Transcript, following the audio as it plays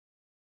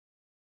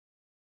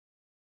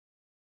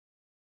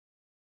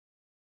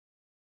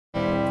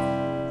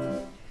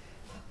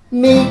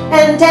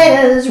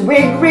Meat-n-Taters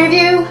Wig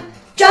Review.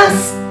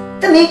 Just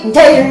the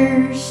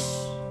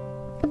Meat-n-Taters.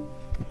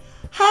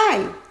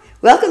 Hi,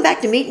 welcome back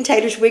to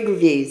Meat-n-Taters Wig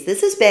Reviews.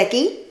 This is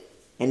Becky,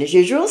 and as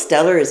usual,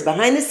 Stellar is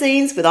behind the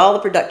scenes with all the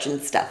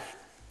production stuff.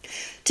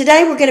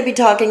 Today we're going to be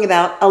talking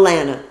about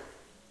Alana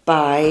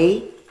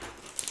by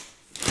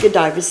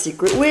Godiva's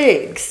Secret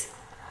Wigs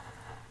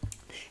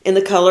in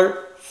the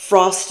color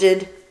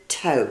Frosted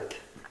Taupe.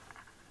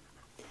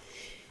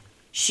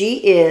 She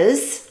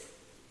is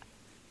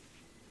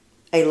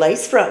a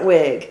lace front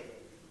wig.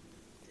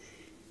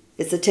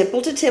 It's a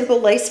temple-to-temple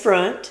lace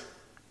front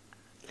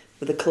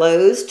with a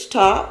closed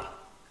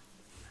top,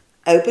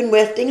 open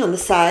wefting on the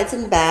sides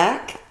and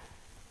back,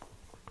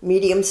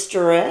 medium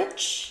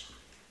stretch.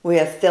 We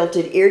have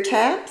felted ear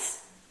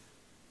tabs,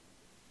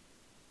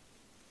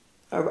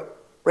 a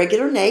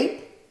regular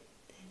nape,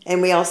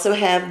 and we also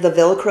have the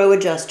Velcro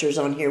adjusters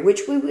on here,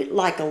 which we would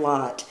like a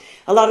lot.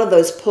 A lot of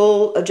those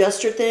pull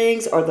adjuster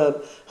things or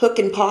the hook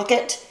and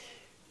pocket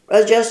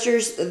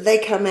adjusters, they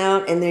come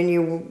out and then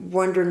you're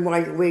wondering why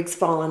your wig's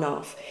falling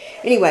off.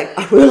 Anyway,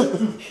 I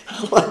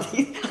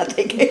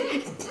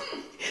think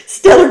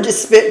Stellar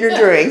just spit in her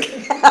drink.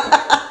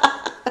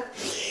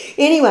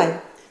 Anyway,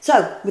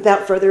 so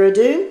without further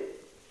ado,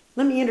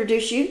 let me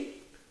introduce you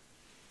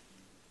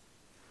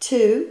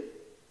to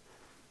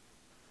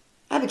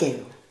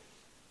Abigail.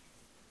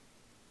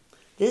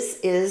 This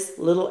is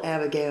little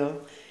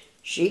Abigail.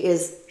 She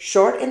is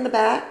short in the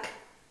back,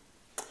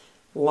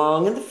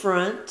 long in the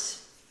front,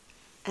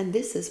 and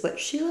this is what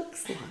she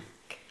looks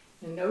like.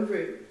 And no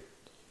root.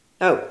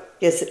 Oh,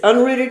 yes,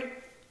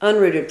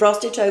 unrooted.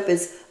 Frosted Taupe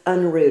is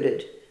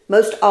unrooted.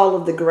 Most all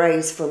of the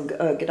grays from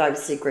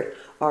Godiva's Secret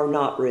are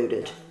not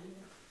rooted.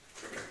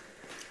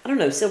 I don't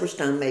know,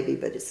 Silverstone maybe,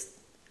 but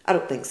I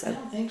don't think so. I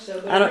don't think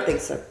so. I don't think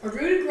so. A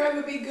rooted gray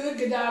would be good,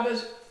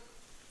 Godiva's.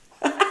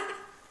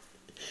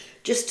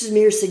 Just a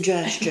mere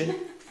suggestion.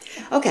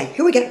 Okay,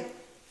 here we go.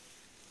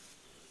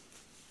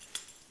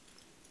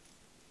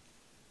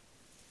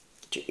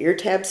 Get your ear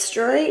tabs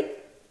straight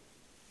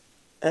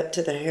up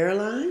to the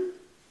hairline.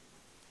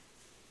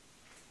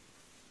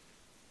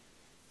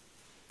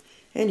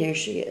 And here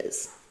she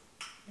is.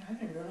 Yeah, I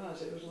didn't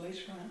realize it was lace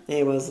front.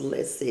 It was,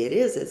 let's see, it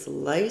is. It's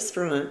lace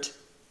front.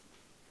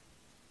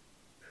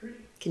 Pretty.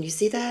 Can you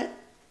see that?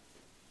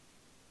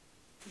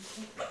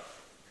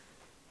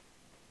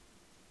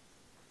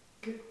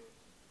 Good.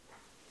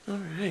 All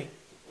right.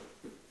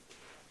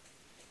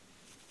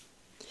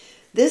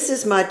 This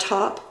is my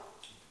top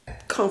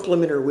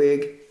complimenter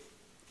wig.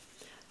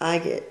 I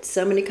get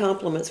so many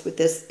compliments with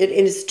this.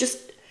 It's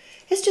just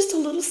a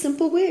little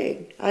simple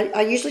wig.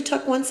 I usually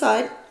tuck one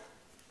side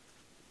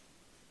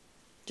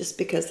just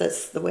because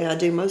that's the way I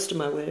do most of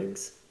my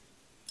wigs.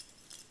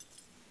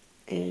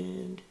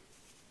 And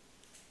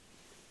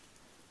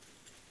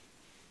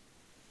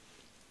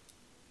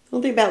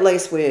one thing about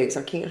lace wigs,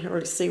 I can't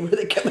hardly see where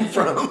they're coming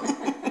from.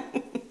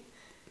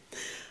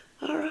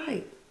 All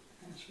right.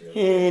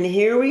 And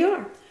here we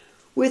are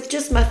with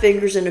just my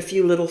fingers and a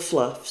few little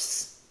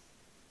fluffs.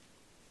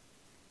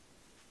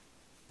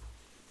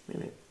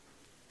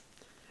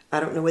 I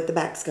don't know what the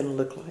back's going to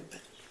look like,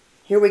 but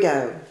here we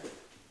go.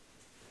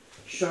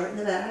 Short in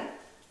the back.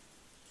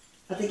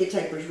 I think it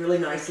tapers really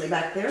nicely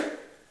back there.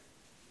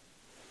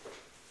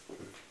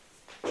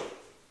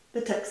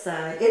 The tuck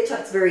side. It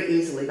tucks very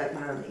easily back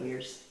behind the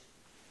ears.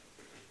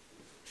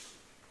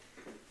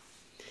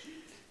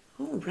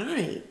 All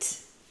right.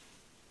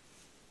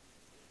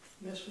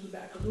 Mess with the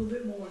back a little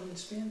bit more and then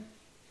spin.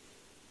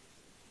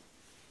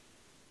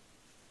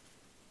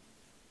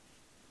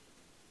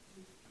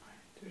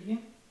 Do it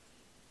again.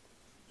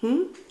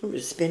 I'm going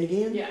to spin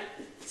again? Yeah.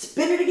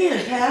 Spin it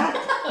again, Pat.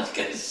 I was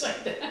going to say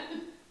that.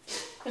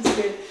 That's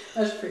good.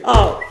 That's pretty good.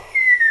 Oh,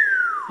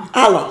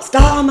 I lost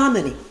all my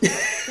money.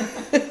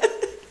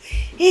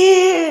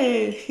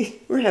 Yeah,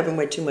 we're having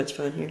way too much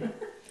fun here.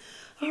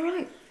 All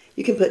right.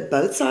 You can put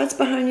both sides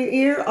behind your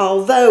ear,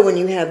 although when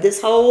you have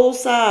this whole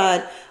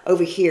side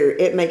over here,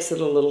 it makes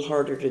it a little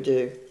harder to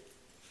do.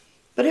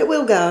 But it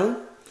will go.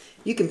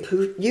 You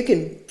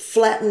can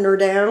flatten her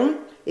down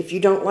if you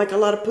don't like a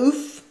lot of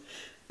poof.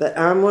 But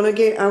I want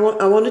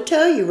to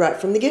tell you right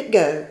from the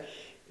get-go,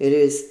 it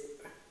is,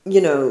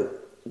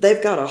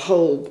 they've got a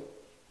whole,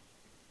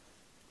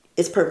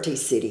 it's Permatease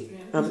City.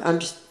 Yeah, it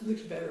looks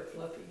better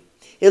fluffy.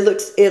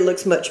 It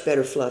looks much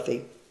better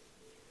fluffy.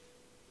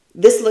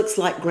 This looks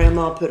like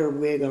Grandma put her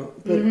wig on.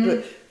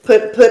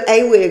 Put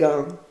a wig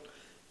on.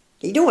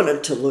 You don't want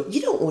it to look.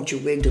 You don't want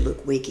your wig to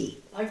look wiggy.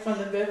 Like from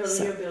the Beverly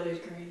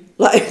Hillbillies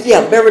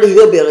granny. Beverly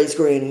Hillbillies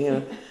granny.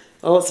 Yeah.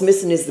 All it's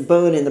missing is the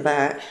bun in the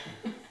back.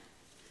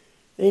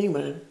 But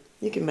anyway,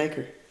 you can make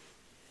her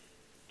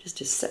just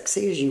as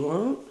sexy as you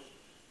want.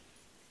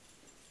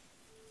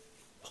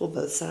 Pull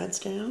both sides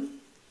down.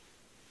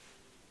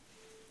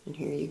 And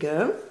here you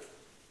go.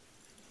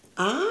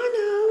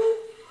 I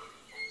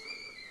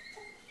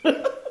know.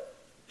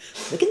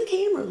 Look in the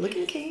camera. Look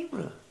in the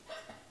camera.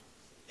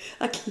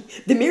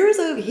 The mirror's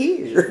over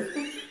here.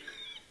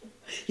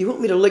 You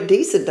want me to look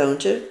decent,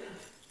 don't you?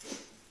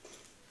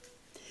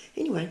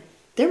 Anyway,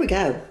 There we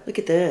go. Look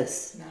at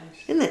this. Nice.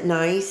 Isn't that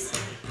nice?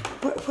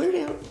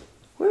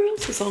 Where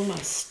else is all my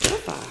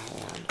stuff I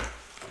had?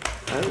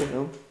 Oh,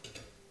 well.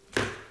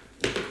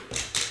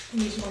 You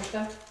need some more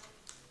stuff?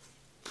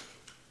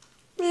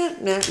 Yeah,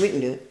 no, we can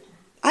do it.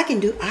 I can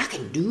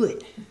do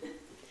it.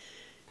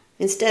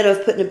 Instead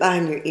of putting it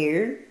behind your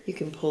ear, you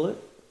can pull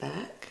it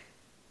back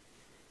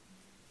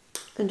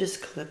and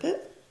just clip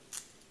it.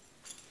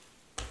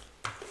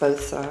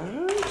 Both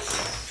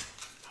sides.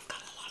 I've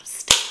got a lot of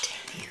stuff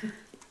down here.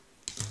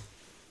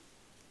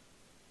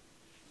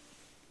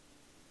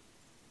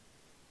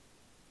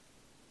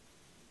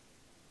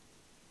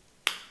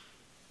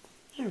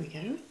 There we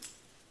go.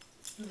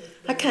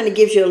 That kind of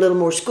gives you a little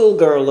more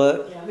schoolgirl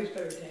look. Yeah, it looks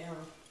better down.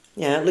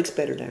 Yeah, it looks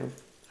better down.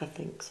 I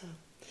think so.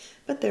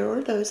 But there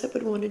are those that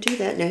would want to do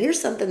that. Now,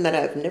 here's something that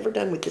I've never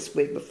done with this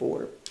wig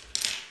before.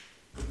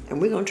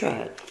 And we're going to try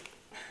it.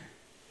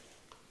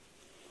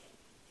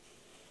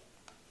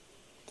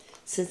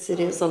 Since it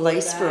is a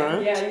lace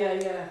front,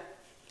 Yeah.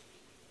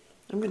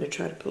 I'm going to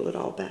try to pull it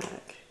all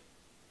back.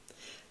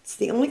 It's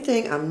the only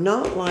thing I'm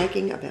not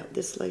liking about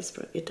this lace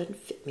front. It doesn't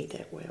fit me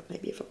that well.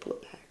 Maybe if I pull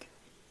it back.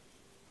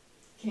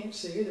 Can't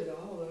see it at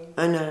all, though.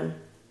 I know.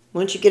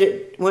 Once you get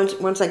it,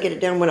 once I get it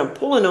down, when I'm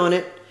pulling on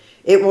it,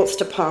 it wants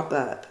to pop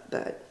up.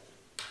 But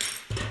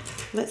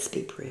let's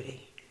be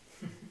pretty.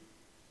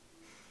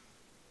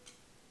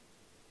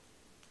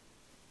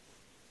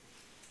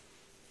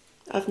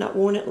 I've not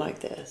worn it like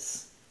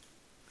this.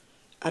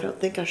 I don't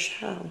think I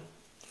shall.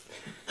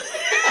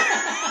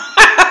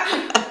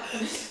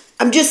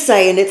 I'm just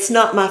saying it's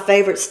not my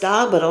favorite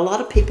style, but a lot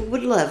of people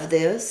would love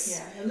this.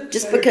 Yeah, it looks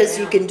just better because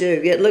down. you can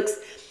do it. Looks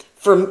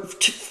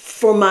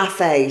for my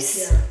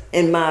face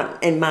and my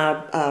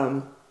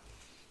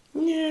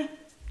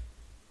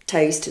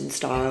taste and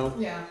style.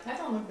 Yeah, that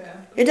don't look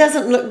bad. It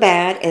doesn't look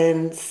bad,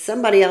 and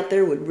somebody out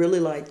there would really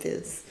like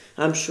this,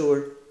 I'm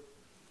sure.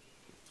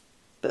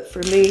 But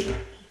for me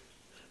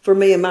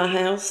in my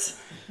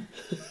house,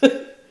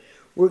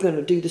 we're going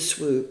to do the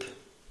swoop.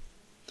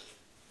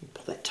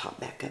 Pull that top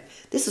back up.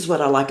 This is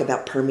what I like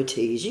about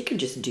permatees. You can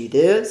just do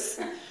this,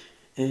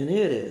 and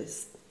it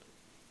is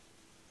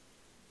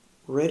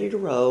ready to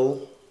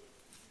roll.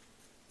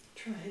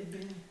 Try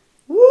headband.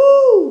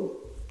 Woo!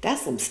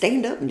 That's some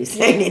stand up and just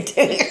hang it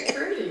there. It's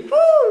pretty.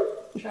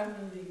 Woo! Try one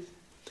of these.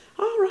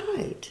 All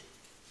right.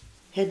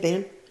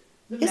 Headband.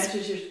 It Yes.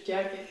 matches your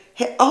jacket.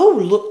 Oh,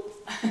 look.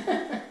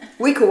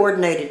 We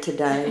coordinated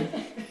today.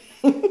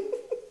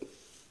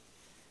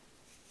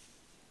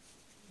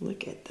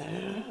 Look at that.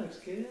 That looks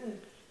good.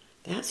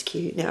 That's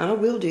cute. Now, I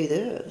will do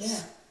this.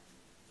 Yeah.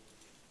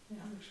 Yeah,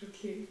 that looks real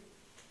cute.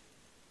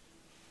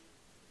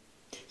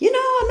 You know,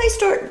 I may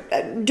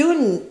start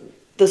doing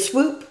the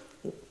swoop.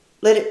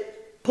 Let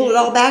it pull it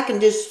all back and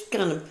just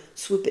kind of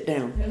swoop it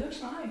down. It looks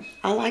nice.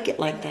 I like it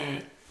like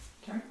that.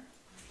 Turn.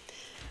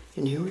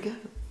 And here we go.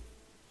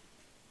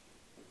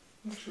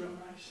 Looks real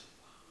nice.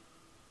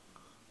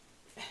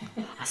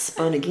 I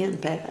spun again,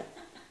 Pat.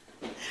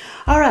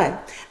 All right.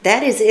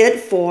 That is it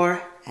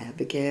for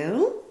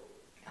Abigail.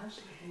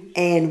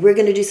 And we're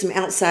going to do some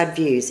outside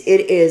views.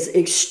 It is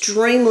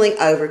extremely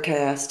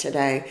overcast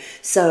today,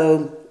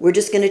 so we're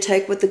just going to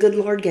take what the good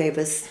Lord gave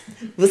us.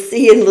 We'll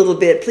see you in a little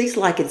bit. Please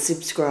like and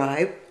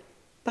subscribe.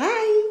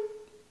 Bye.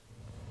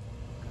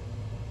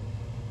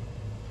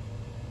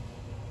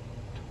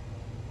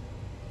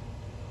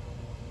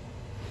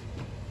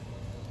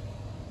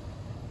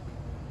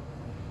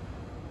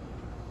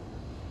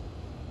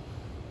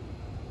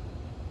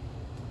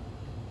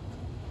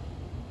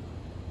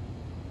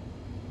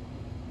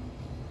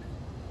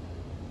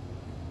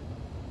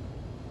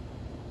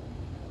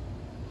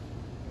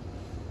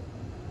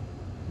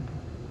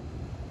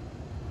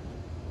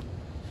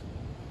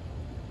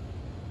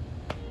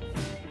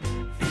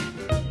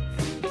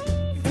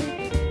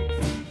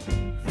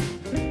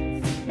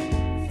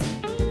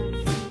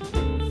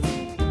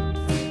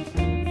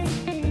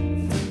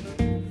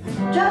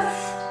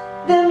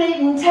 Just the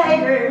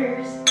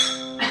Meat-n-Taters.